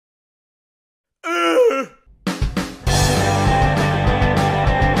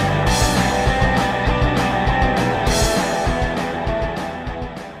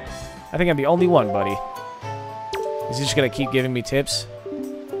think I'm the only one, buddy. Is he just gonna keep giving me tips?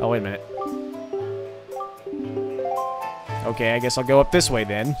 Oh, wait a minute. Okay, I guess I'll go up this way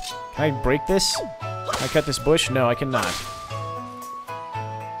then. Can I break this? Can I cut this bush? No, I cannot.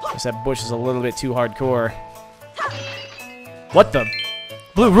 Guess that bush is a little bit too hardcore. What the?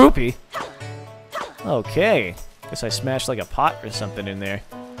 Blue rupee? Okay. Guess I smashed like a pot or something in there.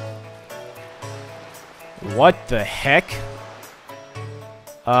 What the heck?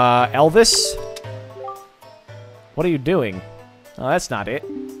 Elvis? What are you doing? Oh, that's not it.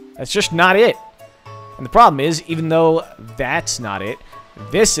 That's just not it. And the problem is, even though that's not it,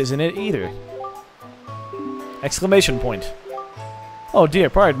 this isn't it either. Exclamation point. Oh dear,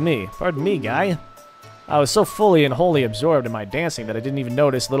 pardon me. Pardon me, guy. I was so fully and wholly absorbed in my dancing that I didn't even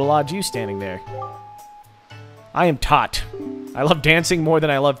notice little odd you standing there. I am Tot. I love dancing more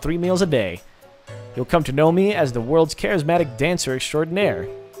than I love 3 meals a day. You'll come to know me as the world's charismatic dancer extraordinaire.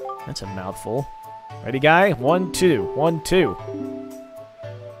 That's a mouthful. Ready, guy? 1, 2. 1, 2.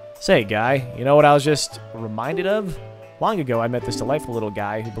 Say, guy, you know what I was just reminded of? Long ago, I met this delightful little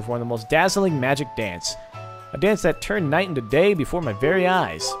guy who performed the most dazzling magic dance. A dance that turned night into day before my very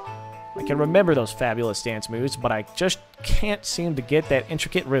eyes. I can remember those fabulous dance moves, but I just can't seem to get that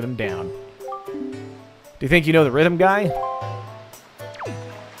intricate rhythm down. Do you think you know the rhythm, guy?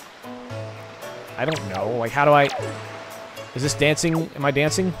 I don't know. Like, how do I... Is this dancing? Am I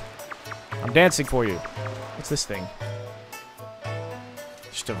dancing? I'm dancing for you. What's this thing?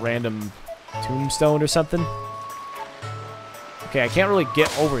 Just a random tombstone or something? Okay, I can't really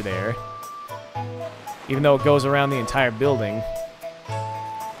get over there. Even though it goes around the entire building.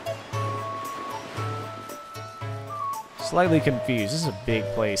 Slightly confused. This is a big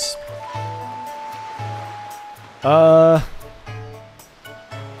place. So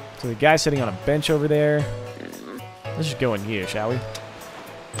the guy sitting on a bench over there. Let's just go in here, shall we?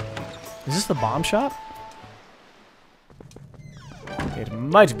 Is this the bomb shop? It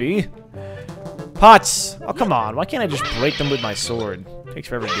might be. Pots! Oh, come on. Why can't I just break them with my sword? Takes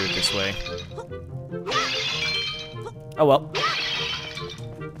forever to do it this way. Oh, well.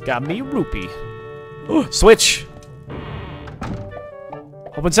 Got me a rupee. Ooh, switch!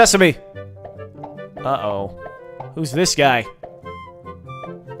 Open sesame! Uh-oh. Who's this guy?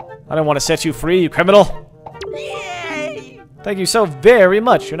 I don't want to set you free, you criminal! Yay! Thank you so very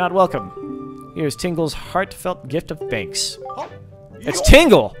much. You're not welcome. Here's Tingle's heartfelt gift of thanks. It's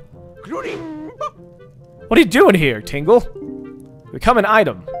Tingle! What are you doing here, Tingle? Become an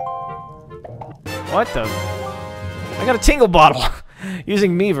item. What the... I got a Tingle bottle!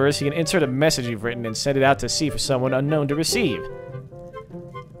 Using Miiverse, you can insert a message you've written and send it out to sea for someone unknown to receive.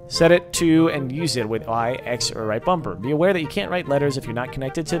 Set it to and use it with Y, X, or right bumper. Be aware that you can't write letters if you're not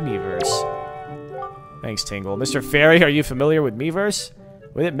connected to Miiverse. Thanks, Tingle. Mr. Fairy, are you familiar with Miiverse?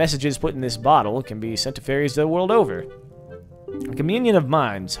 With it, messages put in this bottle can be sent to fairies the world over. A communion of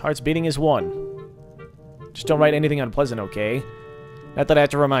minds, hearts beating as one. Just don't write anything unpleasant, okay? Not that I have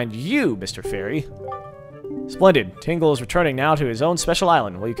to remind you, Mr. Fairy. Splendid. Tingle is returning now to his own special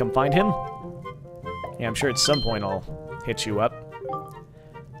island. Will you come find him? Yeah, I'm sure at some point I'll hit you up.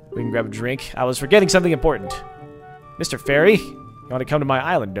 We can grab a drink. I was forgetting something important. Mr. Fairy, you want to come to my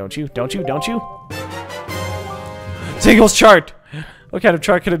island, don't you? Don't you? Don't you? Tingle's chart! What kind of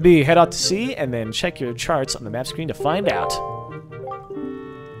chart could it be? Head out to sea, and then check your charts on the map screen to find out.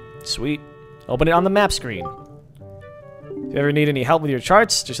 Sweet. Open it on the map screen. If you ever need any help with your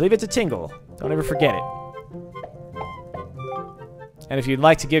charts, just leave it to Tingle. Don't ever forget it. And if you'd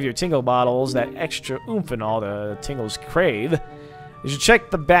like to give your Tingle bottles that extra oomph and all the Tingles crave, you should check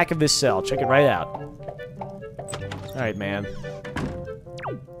the back of this cell. Check it right out. Alright, man.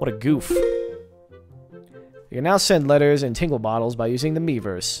 What a goof. You can now send letters and Tingle bottles by using the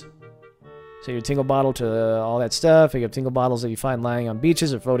Miiverse. Set your Tingle bottle to all that stuff. Pick up Tingle bottles that you find lying on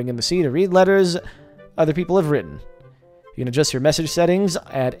beaches or floating in the sea to read letters other people have written. You can adjust your message settings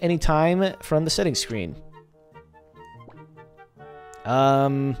at any time from the settings screen.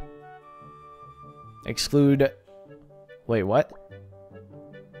 Exclude... Wait, what?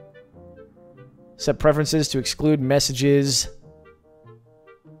 Set preferences to exclude messages.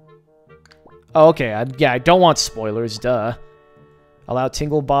 Oh, okay. Yeah, I don't want spoilers, duh. Allow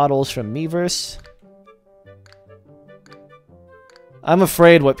Tingle bottles from Miiverse. I'm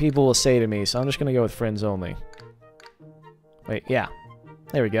afraid what people will say to me, so I'm just gonna go with friends only. Wait, yeah.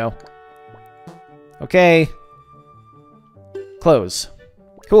 There we go. Okay. Close.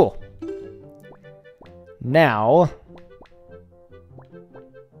 Cool. Now...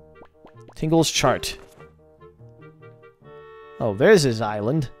 Tingle's chart. Oh, there's his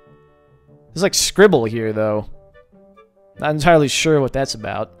island. There's like scribble here, though. Not entirely sure what that's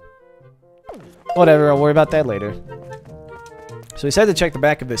about. Whatever, I'll worry about that later. So he said to check the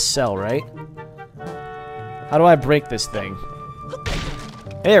back of this cell, right? How do I break this thing?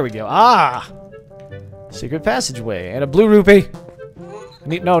 There we go. Ah! Secret passageway. And a blue rupee.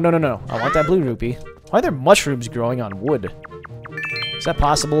 No. I want that blue rupee. Why are there mushrooms growing on wood? Is that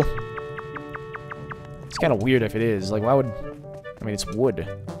possible? It's kind of weird if it is. Like, why would... I mean, it's wood.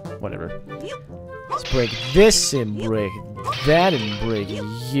 Whatever. Let's break this and break that and break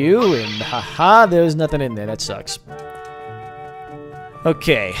you and haha, there's nothing in there. That sucks.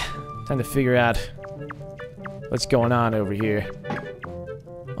 Okay. Time to figure out what's going on over here.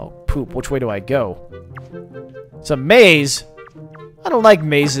 Oh, poop. Which way do I go? It's a maze. I don't like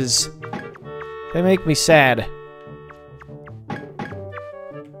mazes. They make me sad.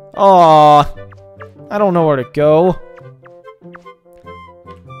 Aww. I don't know where to go.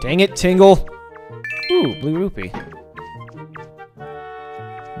 Dang it, Tingle. Ooh, blue rupee.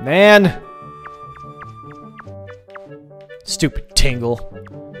 Man. Stupid Tingle.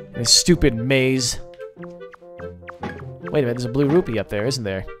 And his stupid maze. Wait a minute, there's a blue rupee up there, isn't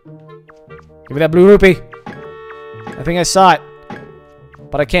there? Give me that blue rupee. I think I saw it.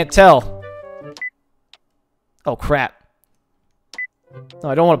 But I can't tell. Oh, crap. No,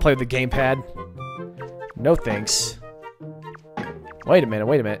 I don't want to play with the gamepad. No thanks. Wait a minute,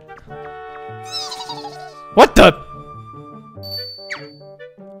 wait a minute. What the?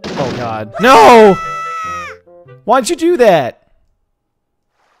 Oh, God. No! Why'd you do that?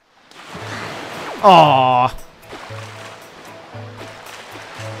 Aww.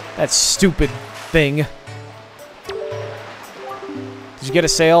 That stupid thing. Did you get a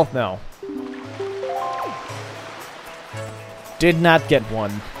sale? No. Did not get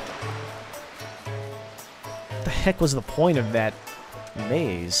one. What the heck was the point of that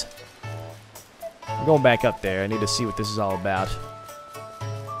maze? I'm going back up there. I need to see what this is all about.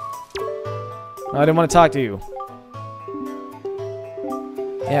 No, I didn't want to talk to you.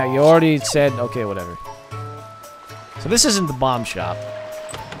 Yeah, you already said... Okay, whatever. So this isn't the bomb shop.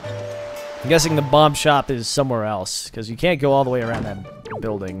 I'm guessing the bomb shop is somewhere else, because you can't go all the way around that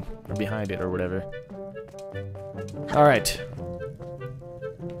building, or behind it, or whatever. Alright.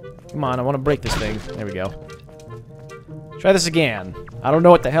 Come on, I want to break this thing. There we go. Try this again. I don't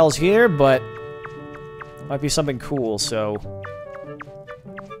know what the hell's here, but... might be something cool, so...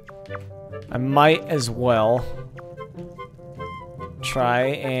 I might as well... try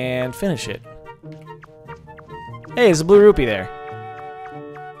and finish it. Hey, there's a blue rupee there.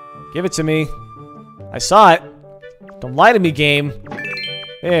 Give it to me. I saw it. Don't lie to me, game.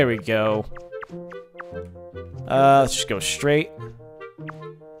 There we go. Let's just go straight.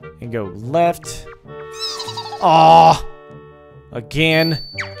 And go left. Aww! Again.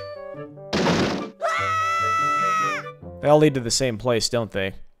 They all lead to the same place, don't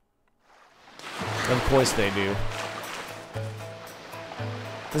they? Of course they do.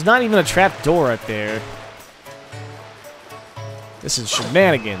 There's not even a trap door up there. This is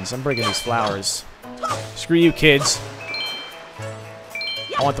shenanigans. I'm breaking these flowers. Screw you, kids.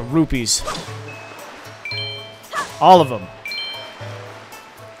 I want the rupees. All of them.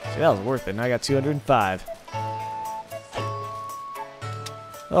 See, that was worth it. Now I got 205.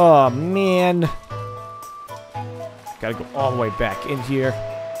 Oh, man. Gotta go all the way back in here.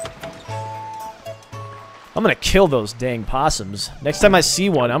 I'm gonna kill those dang possums. Next time I see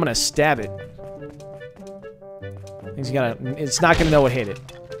one, I'm gonna stab it. It's not gonna know what hit it.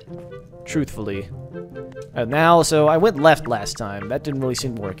 Truthfully. Now, so I went left last time. That didn't really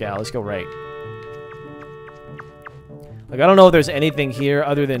seem to work out. Let's go right. Like, I don't know if there's anything here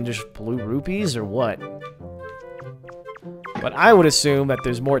other than just blue rupees or what. But I would assume that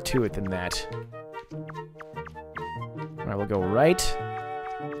there's more to it than that. Alright, we'll go right.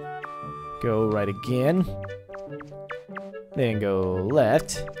 Go right again. Then go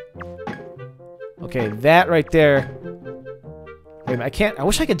left. Okay, that right there. Wait a minute, I can't... I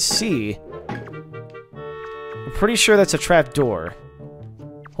wish I could see. I'm pretty sure that's a trap door.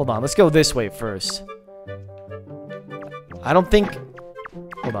 Hold on, let's go this way first. I don't think...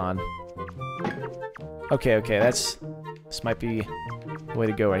 Hold on. Okay, that's... This might be the way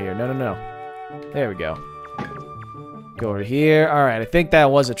to go right here. No. There we go. Go over here. Alright, I think that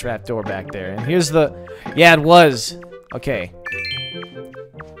was a trap door back there. And here's the... Yeah, it was. Okay.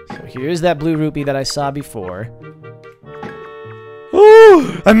 So here's that blue rupee that I saw before.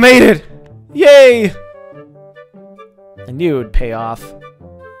 Ooh! I made it! Yay! I knew it would pay off.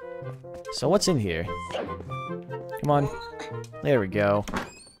 So what's in here? Come on. There we go.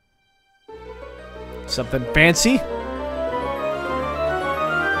 Something fancy?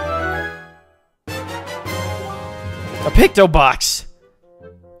 A picto box!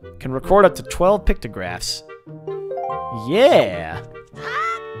 Can record up to 12 pictographs. Yeah!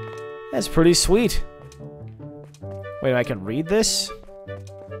 That's pretty sweet. Wait, I can read this?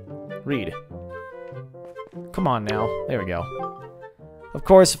 Read. Come on now. There we go. Of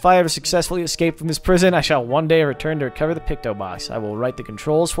course, if I ever successfully escape from this prison, I shall one day return to recover the picto box. I will write the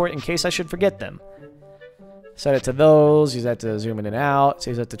controls for it in case I should forget them. Set it to those, use that to zoom in and out,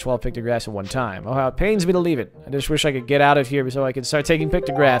 saves up to 12 pictographs at one time. Oh, how it pains me to leave it. I just wish I could get out of here so I could start taking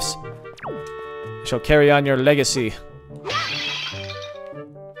pictographs. I shall carry on your legacy.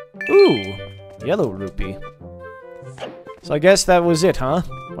 Ooh, yellow rupee. So I guess that was it, huh?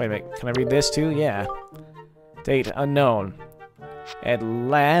 Wait a minute, can I read this too? Yeah. Date unknown. At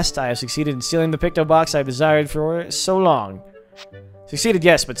last, I have succeeded in stealing the picto box I've desired for so long. Succeeded,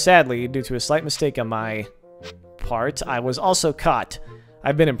 yes, but sadly, due to a slight mistake on my part, I was also caught.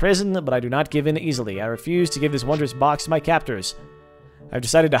 I've been imprisoned, but I do not give in easily. I refuse to give this wondrous box to my captors. I've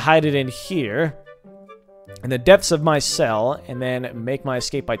decided to hide it in here, in the depths of my cell, and then make my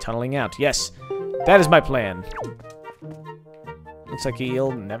escape by tunneling out. Yes, that is my plan. Looks like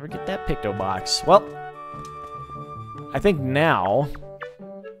he'll never get that picto box. Well, I think now,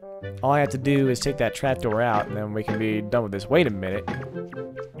 all I have to do is take that trapdoor out, and then we can be done with this. Wait a minute.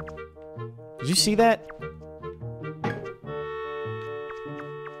 Did you see that?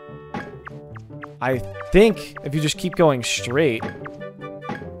 I think if you just keep going straight,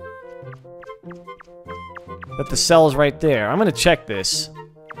 that the cell's right there. I'm gonna check this.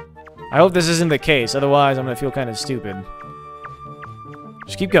 I hope this isn't the case, otherwise I'm gonna feel kind of stupid.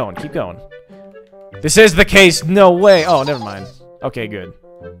 Just keep going, keep going. This is the case! No way! Oh, never mind. Okay, good.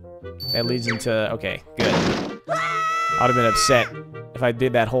 That leads into... Okay, good. I would have been upset if I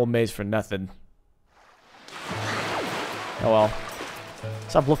did that whole maze for nothing. Oh well.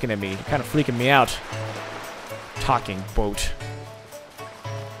 Stop looking at me. You're kind of freaking me out. Talking boat.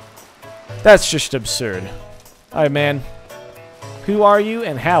 That's just absurd. Alright, man. Who are you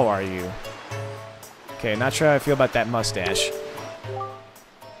and how are you? Okay, not sure how I feel about that mustache.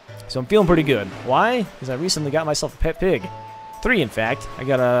 So I'm feeling pretty good. Why? Because I recently got myself a pet pig. 3, in fact. I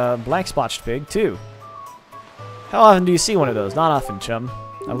got a black-spotched pig, too. How often do you see one of those? Not often, chum.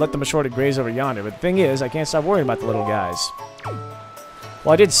 I've let them ashore to graze over yonder, but the thing is, I can't stop worrying about the little guys.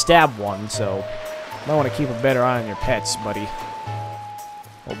 Well, I did stab one, so you might want to keep a better eye on your pets, buddy.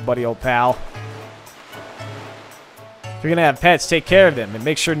 Old pal. If you're gonna have pets, take care of them, and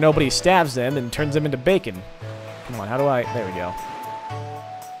make sure nobody stabs them and turns them into bacon. Come on, how do I... There we go.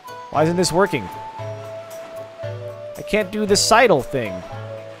 Why isn't this working? I can't do the sidle thing.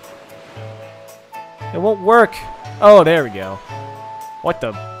 It won't work. Oh, there we go. What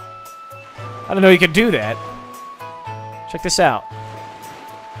the... I didn't know you could do that. Check this out.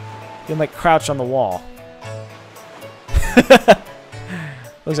 You can, like, crouch on the wall.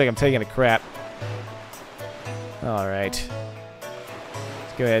 Looks like I'm taking a crap. Alright.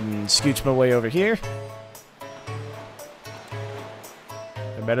 Let's go ahead and scooch my way over here.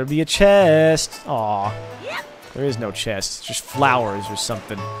 There better be a chest. Aw. There is no chest. It's just flowers or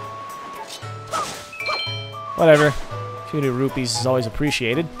something. Whatever. A few new rupees is always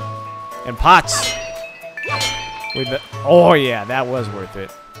appreciated. And pots. With the... Oh, yeah. That was worth it.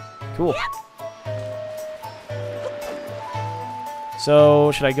 Cool.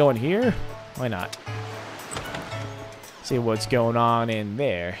 So, should I go in here? Why not? See what's going on in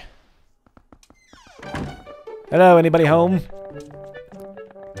there. Hello, anybody home?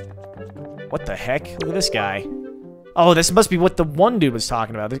 What the heck? Look at this guy. Oh, this must be what the one dude was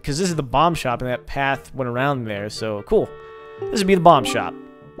talking about, because this is the bomb shop and that path went around there, so cool. This would be the bomb shop.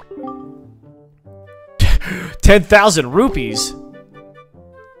 10,000 rupees?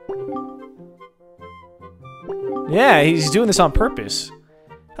 Yeah, he's doing this on purpose.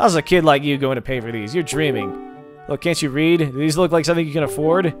 How's a kid like you going to pay for these? You're dreaming. Look, can't you read? Do these look like something you can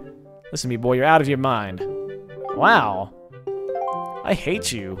afford? Listen to me, boy, you're out of your mind. Wow. I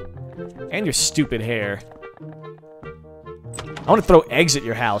hate you. And your stupid hair. I want to throw eggs at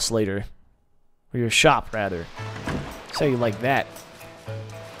your house later. Or your shop, rather. Say you like that.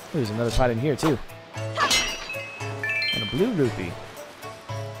 Ooh, there's another pot in here, too. And a blue rupee.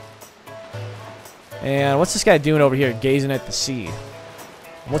 And what's this guy doing over here gazing at the sea?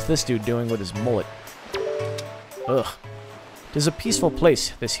 And what's this dude doing with his mullet? Ugh. It is a peaceful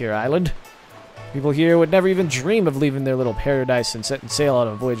place, this here island. People here would never even dream of leaving their little paradise and setting sail on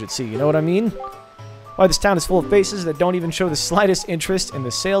a voyage at sea, you know what I mean? Why, this town is full of faces that don't even show the slightest interest in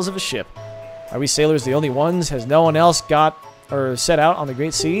the sails of a ship. Are we sailors the only ones? Has no one else got or set out on the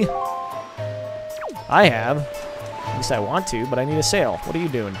great sea? I have. At least I want to, but I need a sail. What are you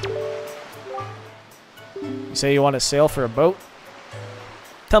doing? You say you want to sail for a boat?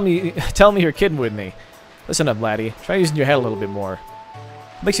 Tell me you're kidding with me. Listen up, laddie. Try using your head a little bit more.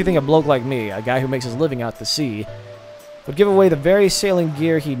 Makes you think a bloke like me, a guy who makes his living out to sea, would give away the very sailing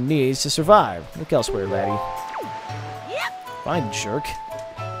gear he needs to survive. Look elsewhere, laddie. Fine, jerk.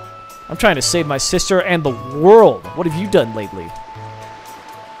 I'm trying to save my sister and the world. What have you done lately?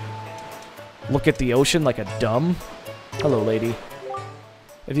 Look at the ocean like a dumb? Hello, lady.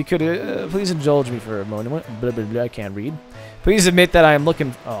 If you could, please indulge me for a moment. Blah, blah, blah, I can't read. Please admit that I am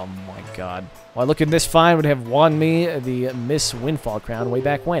looking... Oh, my God. Why, looking this fine would have won me the Miss Windfall crown way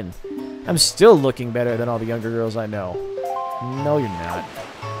back when. I'm still looking better than all the younger girls I know. No, you're not.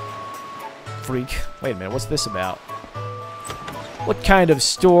 Freak. Wait a minute, what's this about? What kind of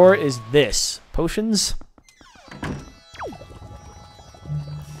store is this? Potions?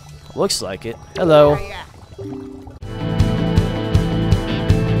 Looks like it. Hello.